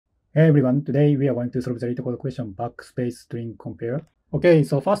Hey everyone, today we are going to solve the LeetCode question Backspace String Compare. Okay,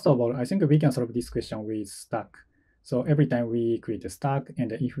 so first of all, I think we can solve this question with stack. So every time we create a stack,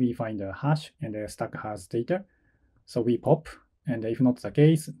 and if we find a hash and the stack has data, so we pop, and if not the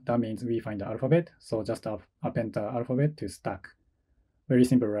case, that means we find the alphabet. So just append the alphabet to stack. Very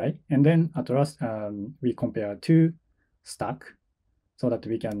simple, right? And then at last, we compare two stack so that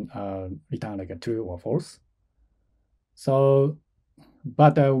we can return like a true or false. So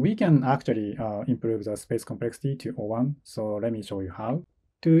but we can actually improve the space complexity to O1. So let me show you how.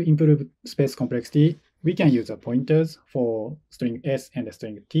 To improve space complexity, we can use the pointers for string S and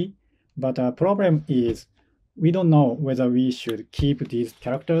string T. But the problem is we don't know whether we should keep these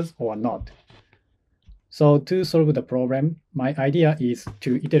characters or not. So to solve the problem, my idea is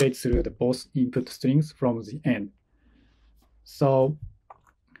to iterate through the both input strings from the end. So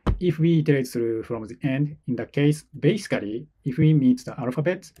if we iterate through from the end, in the case, basically, if we meet the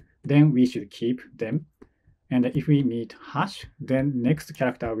alphabets, then we should keep them. And if we meet hash, then next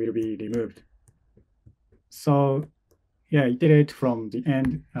character will be removed. So yeah, iterate from the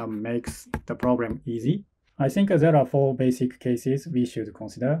end makes the problem easy. I think there are four basic cases we should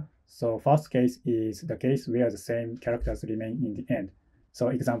consider. So first case is the case where the same characters remain in the end. So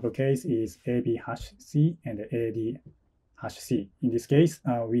example case is AB hash C and AD hash C. In this case,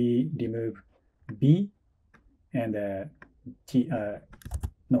 we remove B and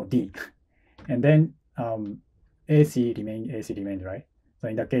D, and then AC remained, right? So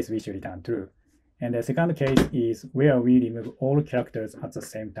in that case, we should return true. And the second case is where we remove all characters at the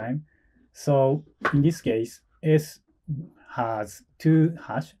same time. So in this case, S has two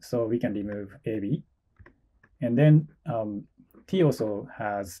hash, so we can remove AB. And then T also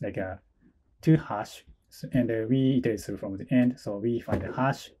has like a two hash, and we iterate through from the end. So we find the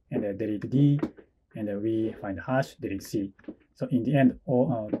hash and delete D, and we find the hash, delete C. So in the end,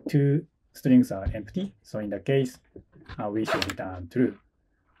 all two strings are empty. So in that case, we should return true.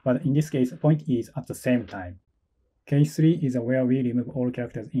 But in this case, point is at the same time. Case 3 is where we remove all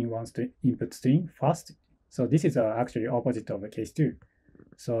characters in one input string first. So this is actually opposite of case 2.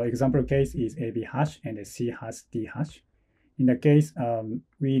 So example case is AB hash and C hash D hash. In the case,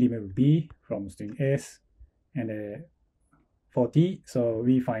 we remove B from string S, and for T, so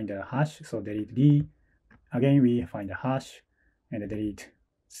we find a hash, so delete D. Again, we find a hash and delete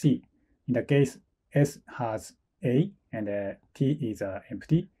C. In the case, S has A and T is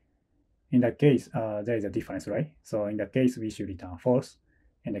empty. In that case, there is a difference, right? So in that case, we should return false.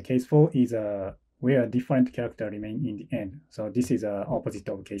 And the case 4 is where different character remain in the end. So this is opposite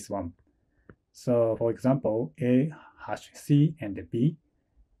of case 1. So for example, A hash C and B.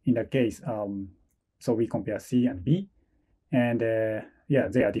 In that case, so we compare C and B, and yeah,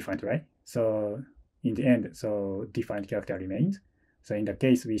 they are different, right? So in the end, so different character remains. So in that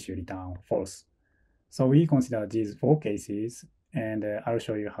case, we should return false. So we consider these four cases, and I'll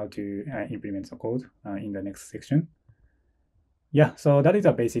show you how to implement the code in the next section. Yeah, so that is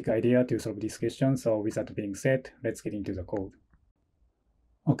a basic idea to solve this question. So with that being said, let's get into the code.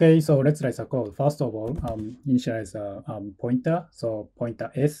 Okay, so let's write the code. First of all, initialize a pointer. So pointer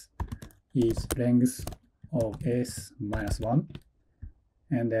S is length of S minus 1.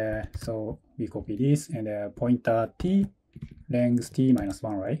 And so we copy this, and pointer T, length T minus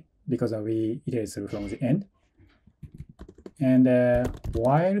 1, right? Because we iterate through from the end. And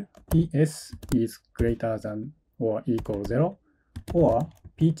while PS is greater than or equal 0, or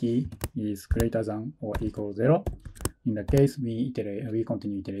PT is greater than or equal 0. In the case, we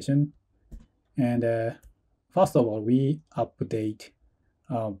continue iteration. And first of all, we update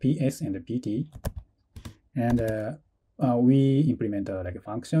PS and PT. And we implement like a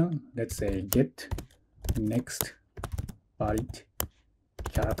function. Let's say get next valid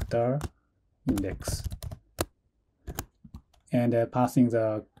character index. And passing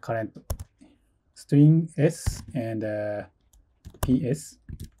the current string S and PS.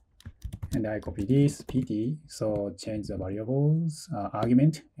 And I copy this PT, so change the variables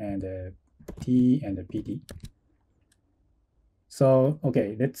argument and T and PT. So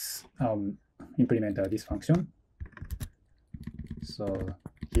okay, let's implement this function. So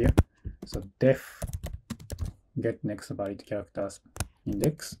here, so def get next valid characters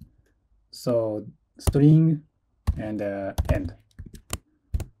index. So string and end.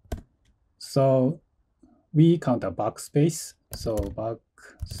 So we count a backspace. So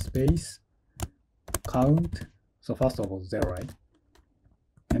backspace count. So first of all, 0, right?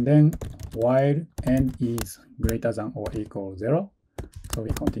 And then while n is greater than or equal 0, so we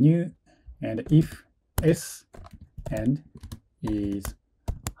continue. And if s end is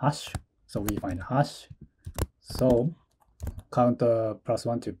hash, so we find hash. So count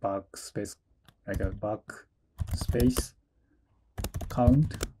 +1 to backspace, like a backspace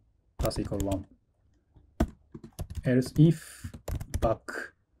count plus equal 1. Else if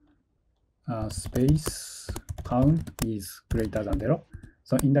backspace count is greater than 0.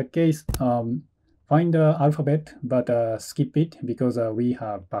 So in that case, find the alphabet, but skip it because we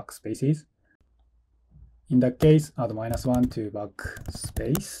have backspaces. In that case, add -1 to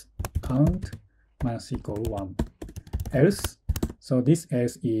backspace count minus equal 1. Else, so this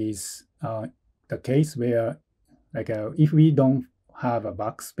else is the case where, like, if we don't have a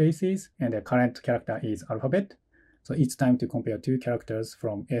backspaces and the current character is alphabet, so it's time to compare two characters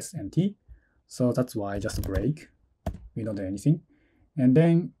from S and T. So that's why just break. We don't do anything. And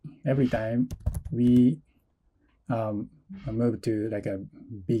then every time we move to like a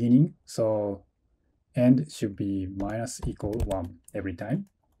beginning, so end should be minus equal 1 every time.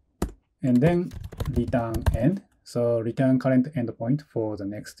 And then return end. So return current endpoint for the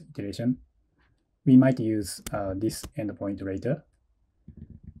next iteration. We might use this endpoint later.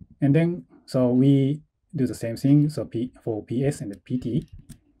 And then, so we do the same thing, so for PS and PT.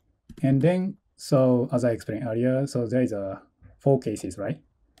 And then, so as I explained earlier, so there is 4 cases, right?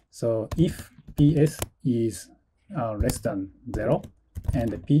 So if PS is less than 0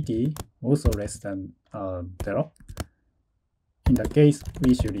 and PT also less than 0, in that case,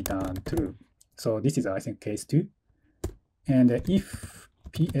 we should return true. So this is, I think, case 2. And if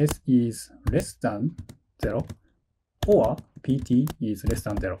PS is less than 0 or PT is less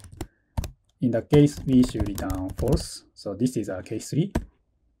than 0, in that case, we should return false. So this is case 3.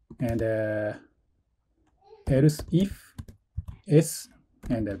 And else if S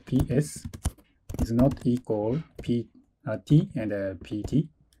and PS is not equal T and PT,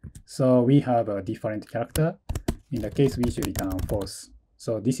 so we have a different character. In the case, we should return false.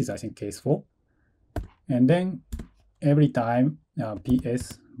 So this is, I think, case 4. And then every time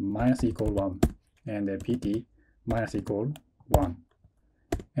PS minus equal 1 and PT minus equal 1.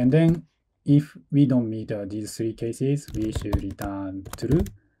 And then if we don't meet these 3 cases, we should return true.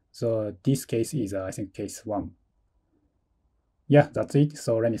 So this case is, I think, case 1. Yeah, that's it.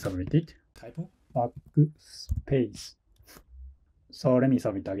 So let me submit it. Typo backspace. So let me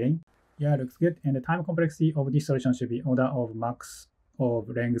submit again. Yeah, looks good. And the time complexity of this solution should be order of max of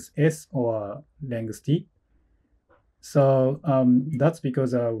length S or length T. So that's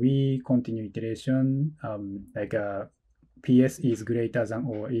because we continue iteration, like PS is greater than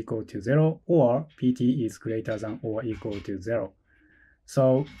or equal to 0, or PT is greater than or equal to 0.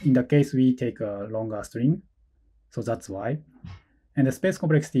 So in the case, we take a longer string. So that's why. And the space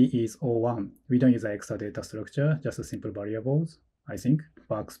complexity is O1. We don't use an extra data structure, just simple variables, I think.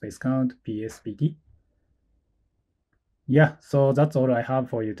 Backspace count, PS, PT. Yeah, so that's all I have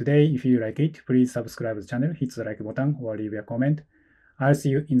for you today. If you like it, please subscribe to the channel, hit the like button, or leave a comment. I'll see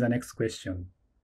you in the next question.